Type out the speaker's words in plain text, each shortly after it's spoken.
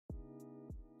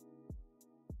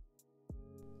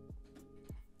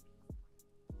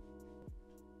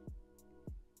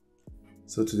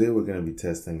So today we're going to be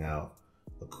testing out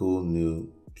a cool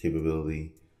new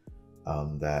capability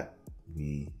that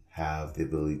we have the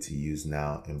ability to use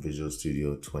now in Visual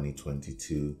Studio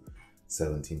 2022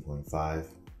 17.5.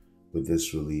 With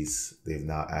this release, they've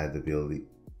now added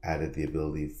the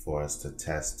ability for us to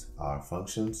test our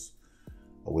functions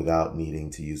without needing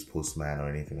to use Postman or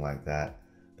anything like that.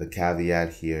 The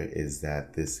caveat here is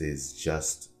that this is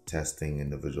just testing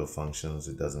individual functions.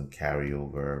 It doesn't carry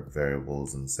over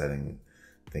variables and setting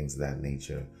things of that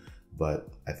nature. But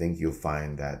I think you'll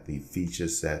find that the feature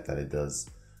set that it does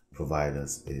provide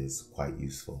us is quite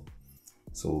useful.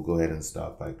 So we'll go ahead and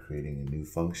start by creating a new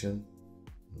function.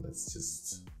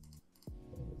 Let's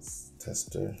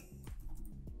tester.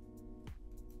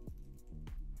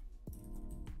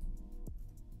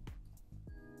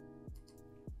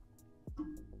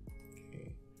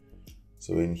 Okay.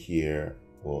 So in here,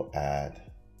 we'll add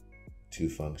two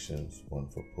functions, one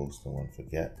for post and one for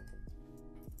get.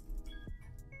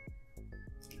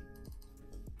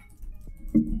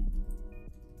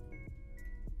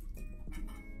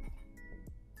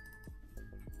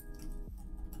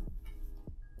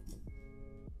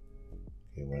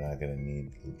 Okay, we're not going to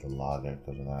need the logger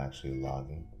because we're not actually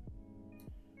logging.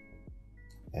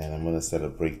 And I'm going to set a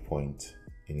breakpoint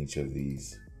in each of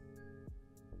these.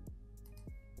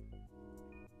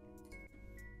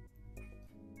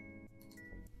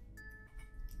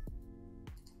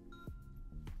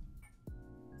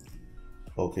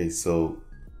 Okay, so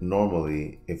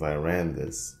normally if I ran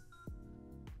this,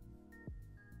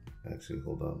 actually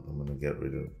hold on, I'm going to get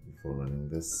rid of, before running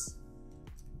this,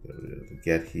 get rid of the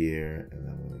get here, and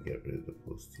I'm going to get rid of the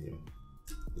post here.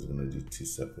 I'm going to do two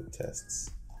separate tests.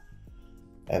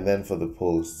 And then for the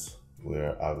post,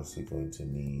 we're obviously going to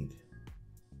need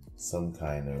some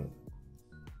kind of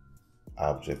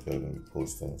object that we're going to be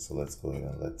posting. So let's go ahead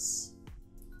and let's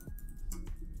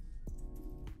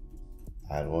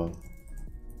add one.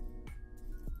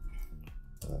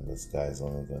 And then this guy's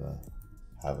only going to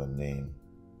have a name.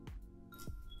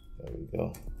 There we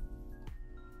go.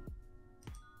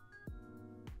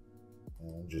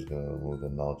 And I'm just going to remove the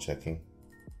null checking.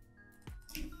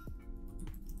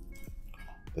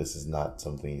 This is not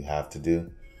something you have to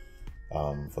do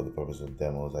for the purpose of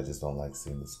demos. I just don't like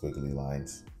seeing the squiggly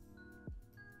lines.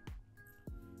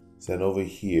 So then over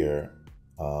here,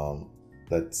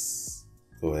 let's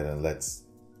go ahead and let's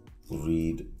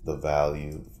read the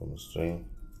value from a string.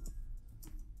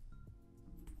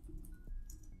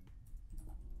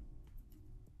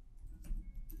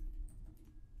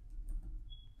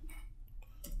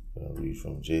 We're going to read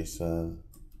from JSON.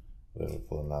 We're going to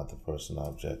pull out the person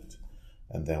object.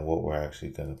 And then what we're actually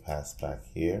going to pass back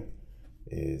here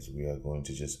is we are going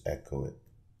to just echo it.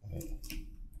 Right?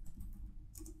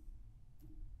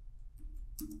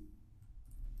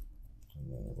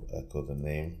 And then we'll echo the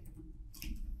name.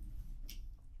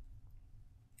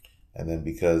 And then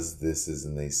because this is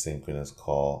an asynchronous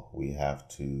call, we have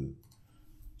to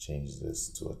change this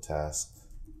to a task.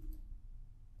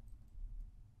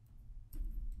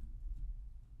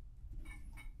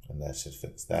 And that should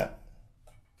fix that.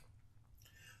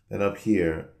 Then up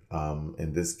here,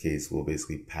 in this case, we'll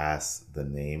basically pass the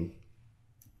name.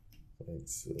 Right,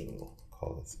 so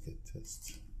call this get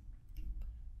test.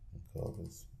 And call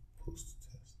this post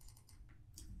test.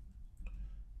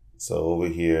 So over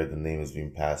here, the name is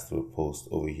being passed through a post.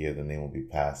 Over here, the name will be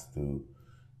passed through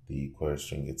the query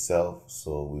string itself.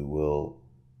 So we will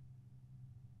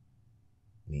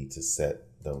need to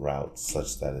set the route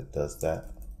such that it does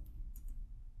that.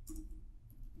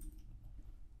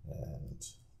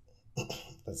 And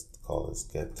let's call this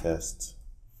get test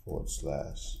 /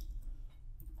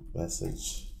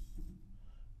 message.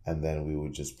 And then we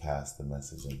would just pass the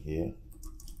message in here.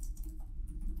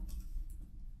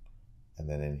 And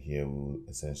then in here, we will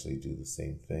essentially do the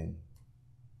same thing.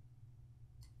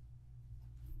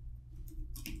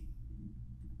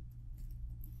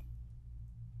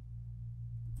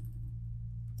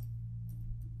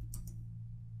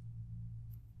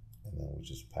 And then we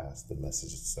just pass the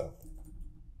message itself.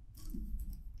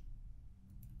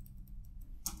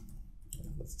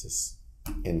 And let's just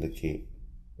indicate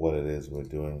what it is we're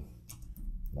doing.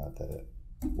 Not that it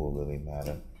will really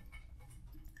matter.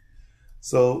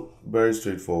 So very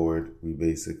straightforward. We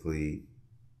basically,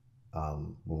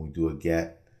 when we do a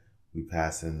get, we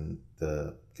pass in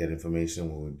the get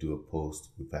information. When we do a post,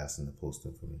 we pass in the post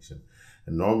information.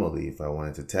 And normally, if I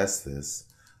wanted to test this,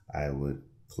 I would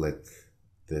click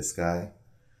this guy.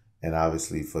 And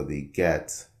obviously for the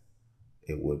get,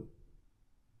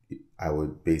 I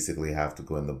would basically have to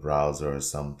go in the browser or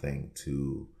something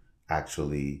to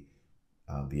actually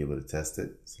be able to test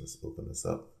it. So let's open this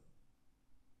up.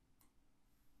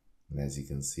 And as you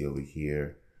can see over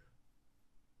here,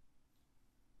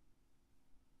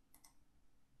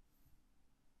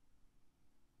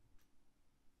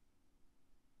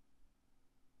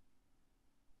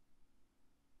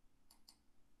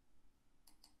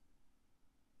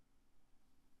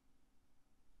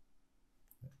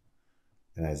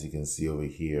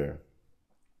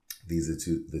 these are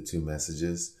the two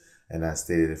messages. And I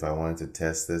stated if I wanted to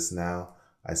test this now,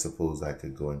 I suppose I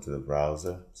could go into the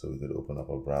browser. So we could open up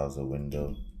a browser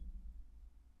window.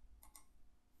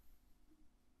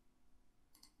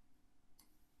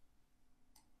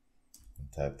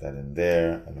 And type that in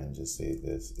there and then just say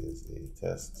this is a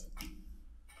test.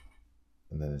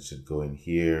 And then it should go in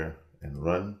here and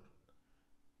run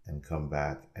and come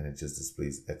back, and it just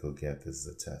displays echo get this is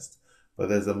a test. But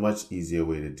there's a much easier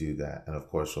way to do that. And of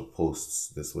course, for posts,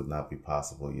 this would not be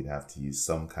possible. You'd have to use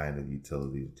some kind of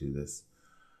utility to do this.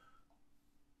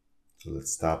 So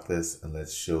let's stop this and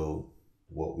let's show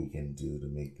what we can do to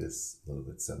make this a little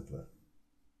bit simpler.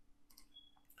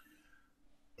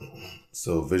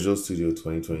 So Visual Studio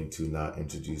 2022 now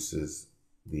introduces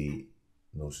the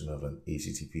notion of an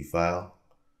HTTP file.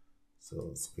 So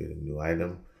let's create a new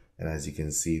item. And as you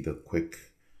can see, the quick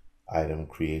item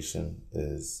creation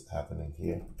is happening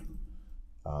here.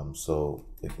 So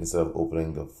instead of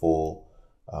opening the full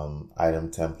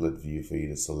item template view for you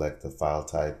to select the file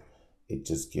type, it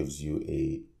just gives you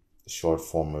a short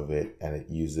form of it, and it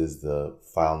uses the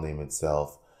file name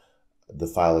itself, the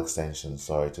file extension,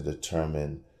 to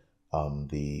determine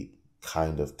the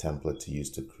kind of template to use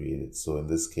to create it. So in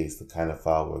this case, the kind of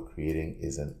file we're creating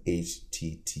is an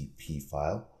HTTP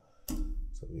file.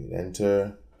 So we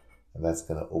enter, and that's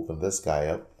going to open this guy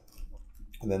up.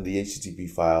 And then the HTTP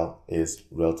file is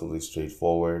relatively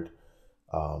straightforward.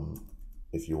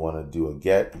 If you want to do a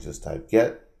get, you just type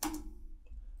get,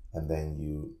 and then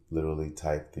you literally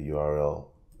type the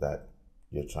URL that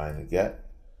you're trying to get.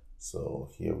 So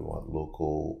here we want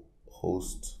local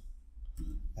host,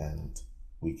 and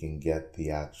we can get the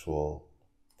actual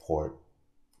port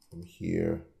from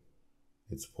here.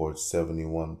 It's port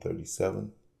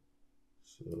 7137.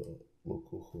 So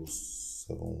localhost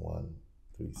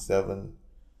 7137,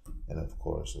 and of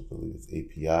course I believe it's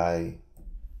API,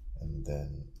 and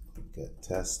then get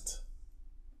test,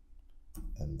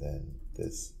 and then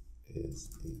this is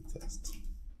a test.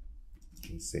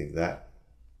 We save that.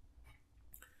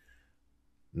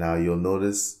 Now you'll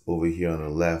notice over here on the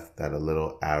left that a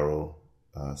little arrow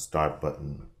start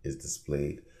button is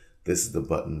displayed. This is the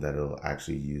button that it'll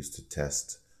actually use to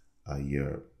test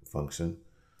your function.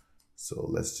 So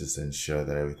let's just ensure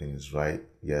that everything is right.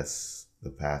 Yes, the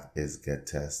path is get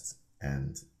test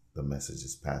and the message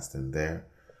is passed in there.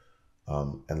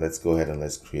 And let's go ahead and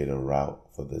let's create a route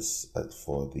for this,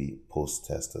 for the post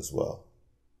test as well.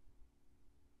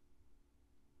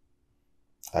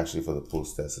 Actually, for the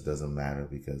post test, it doesn't matter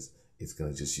because it's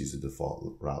going to just use the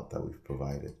default route that we've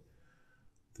provided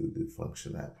through the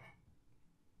function app.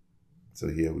 So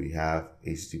here we have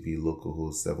HTTP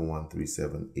localhost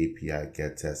 7137 API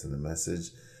get test in the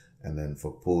message. And then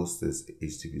for post, there's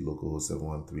HTTP localhost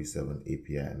 7137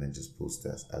 API and then just post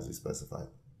test as we specified.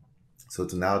 So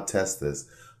to now test this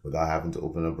without having to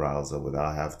open a browser,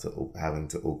 without having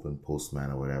to open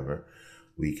Postman or whatever,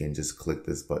 we can just click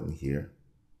this button here.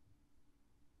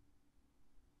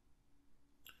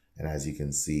 And as you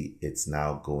can see, it's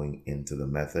now going into the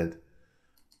method,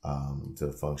 to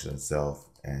the function itself,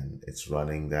 and it's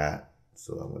running that.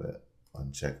 So I'm going to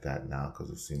uncheck that now because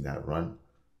we've seen that run.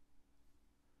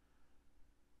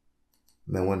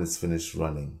 And then when it's finished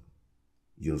running,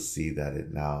 you'll see that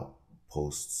it now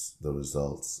posts the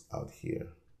results out here.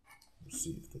 Let's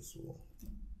see if this will.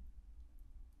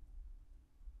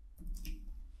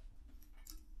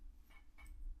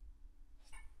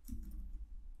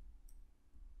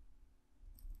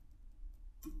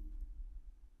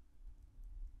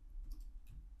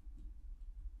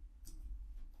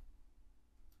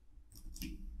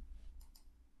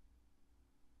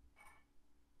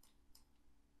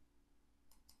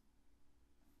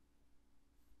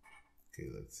 Okay,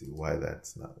 let's see why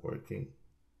that's not working.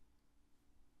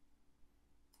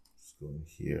 Let's go in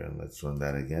here and let's run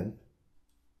that again.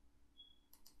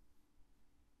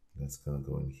 That's gonna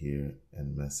go in here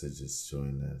and message is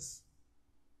showing us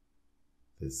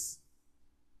this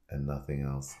and nothing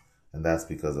else. And that's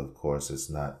because of course it's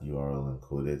not URL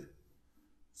encoded.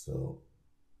 So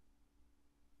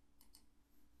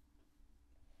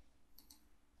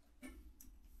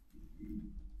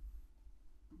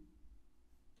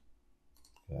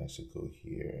I should go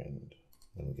here and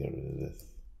let me get rid of this.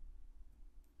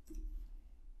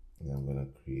 And I'm gonna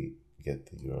get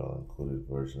the URL encoded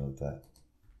version of that.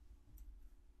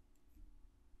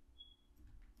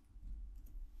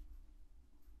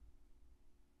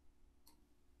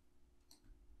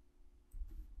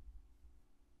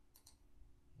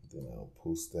 Then I'll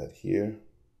post that here.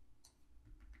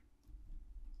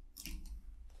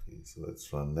 Okay, so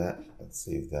let's run that. Let's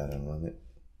save that and run it.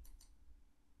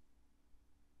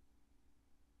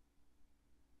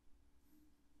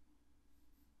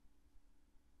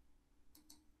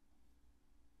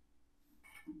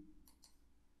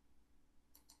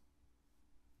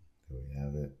 There we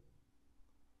have it.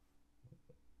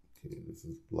 Okay, this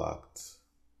is blocked.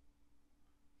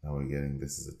 Now we're getting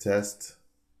this is a test.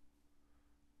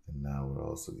 And now we're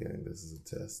also getting this is a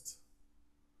test.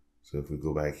 So if we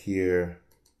go back here,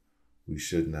 we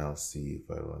should now see if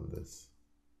I run this.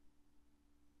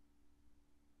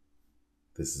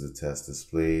 This is a test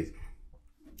displayed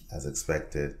as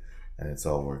expected, and it's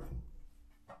all working.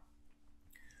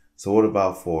 So what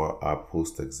about for our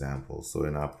post example? So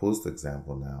in our post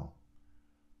example now,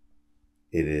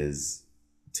 it is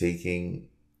taking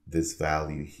this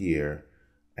value here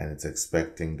and it's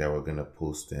expecting that we're going to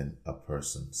post in a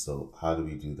person. So how do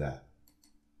we do that?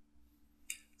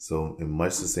 So in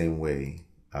much the same way,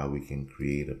 we can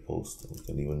create a post. We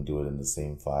can even do it in the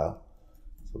same file.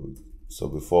 So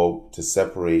before, to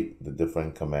separate the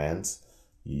different commands,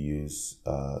 you use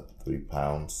 3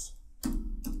 pounds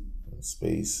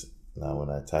space. Now when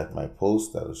I type my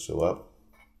post, that'll show up.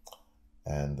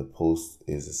 And the post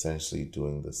is essentially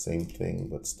doing the same thing,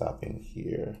 but stopping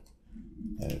here.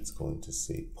 And it's going to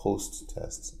say post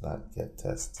test, not get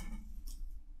test.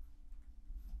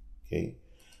 Okay.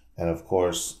 And of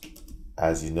course,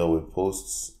 as you know, with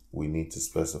posts, we need to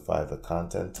specify the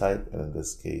content type. And in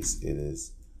this case, it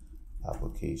is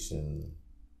application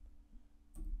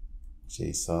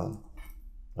JSON,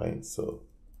 right? So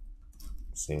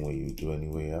same way you do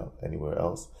anywhere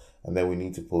else. And then we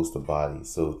need to post a body.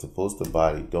 So to post a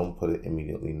body, don't put it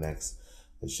immediately next.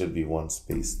 There should be one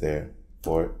space there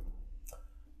for it.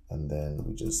 And then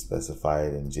we just specify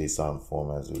it in JSON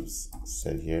form as we've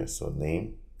said here. So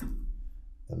name.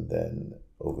 And then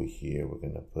over here, we're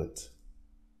going to put,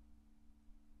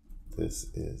 this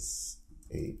is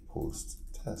a post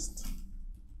test.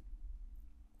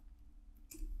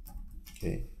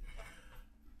 Okay.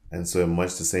 And so in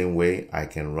much the same way, I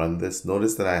can run this.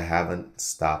 Notice that I haven't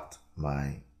stopped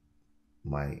my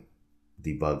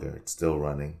debugger. It's still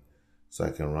running. So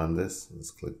I can run this.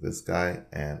 Let's click this guy.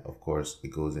 And of course, it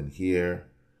goes in here.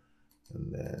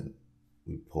 And then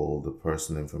we pull the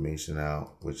person information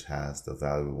out, which has the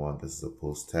value we want. This is a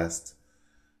post test.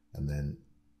 And then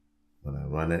when I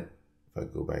run it, if I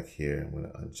go back here, I'm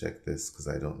going to uncheck this because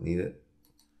I don't need it.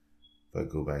 If I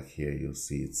go back here, you'll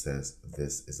see it says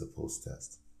this is a post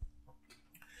test.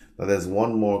 Now there's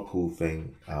one more cool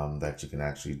thing that you can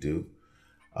actually do.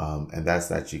 And that's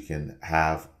that you can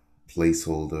have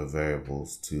placeholder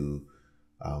variables to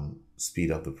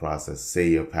speed up the process. Say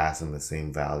you're passing the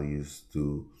same values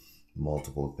to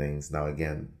multiple things. Now,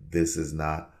 again, this is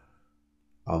not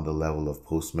on the level of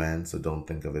Postman, so don't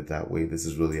think of it that way. This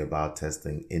is really about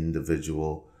testing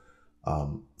individual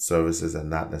services and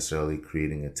not necessarily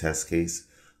creating a test case.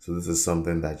 So this is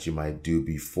something that you might do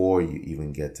before you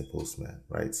even get to Postman,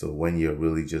 right? So when you're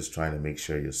really just trying to make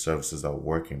sure your services are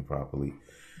working properly,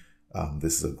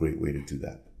 this is a great way to do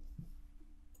that.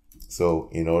 So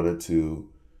in order to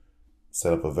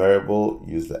set up a variable,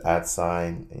 use the @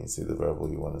 sign, and you see the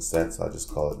variable you want to set. So I'll just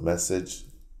call it message.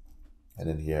 And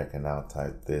then here I can now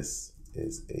type this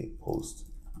is a post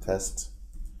test.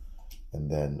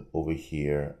 And then over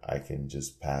here, I can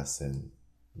just pass in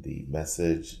the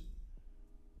message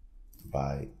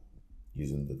by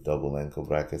using the double angle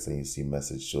brackets, and you see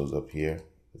message shows up here.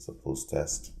 It's a post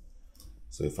test.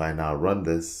 So if I now run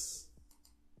this,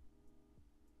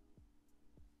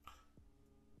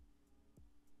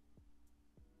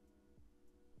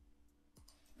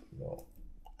 no,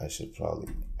 I should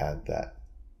probably add that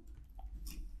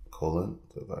colon.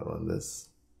 So if I run this,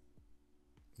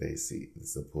 they see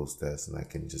it's a post test, and I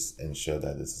can just ensure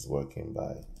that this is working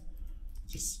by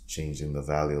just changing the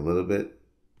value a little bit.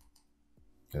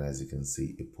 And as you can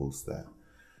see, it posts that.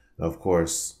 Now, of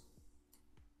course,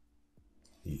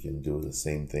 you can do the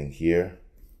same thing here.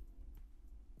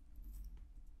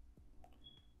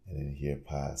 And then here,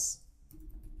 pass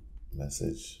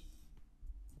message.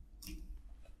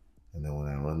 And then when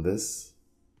I run this,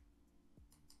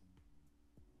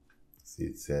 see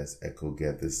it says echo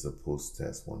get, this is a post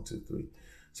test 1, 2, 3.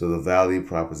 So the value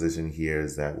proposition here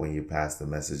is that when you pass the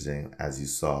messaging, as you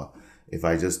saw, if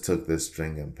I just took this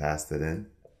string and passed it in,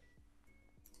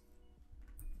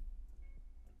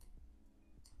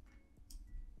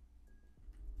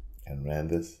 and ran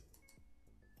this,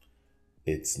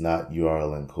 it's not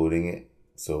URL encoding it,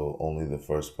 so only the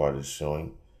first part is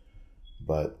showing.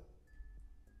 But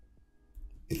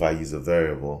if I use a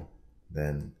variable,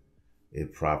 then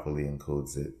it properly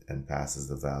encodes it and passes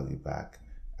the value back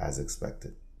as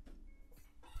expected.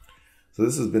 So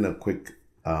this has been a quick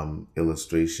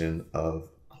illustration of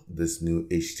this new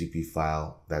HTTP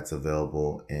file that's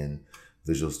available in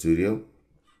Visual Studio.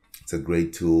 It's a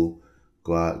great tool.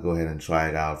 Go ahead and try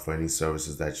it out for any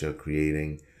services that you're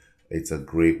creating. It's a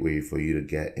great way for you to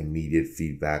get immediate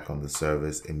feedback on the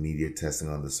service, immediate testing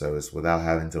on the service without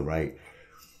having to write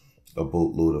a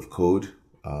boatload of code.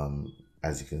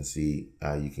 As you can see,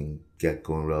 you can get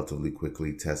going relatively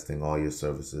quickly testing all your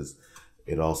services.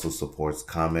 It also supports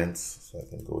comments, so I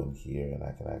can go in here and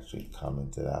I can actually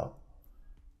comment it out.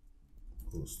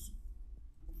 Post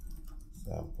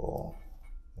sample,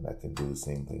 and I can do the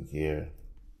same thing here.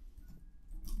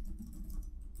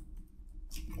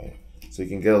 Okay. So you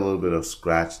can get a little bit of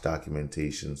scratch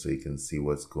documentation so you can see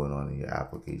what's going on in your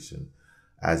application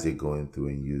as you're going through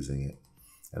and using it.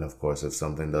 And of course, if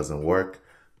something doesn't work,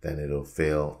 then it'll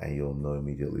fail and you'll know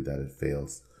immediately that it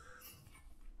fails.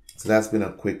 So that's been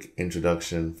a quick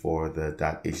introduction for the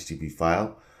 .htp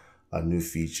file, a new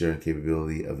feature and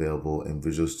capability available in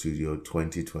Visual Studio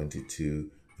 2022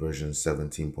 version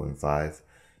 17.5.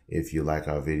 If you like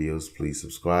our videos, please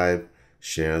subscribe,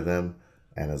 share them,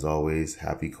 and as always,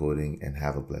 happy coding and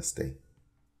have a blessed day.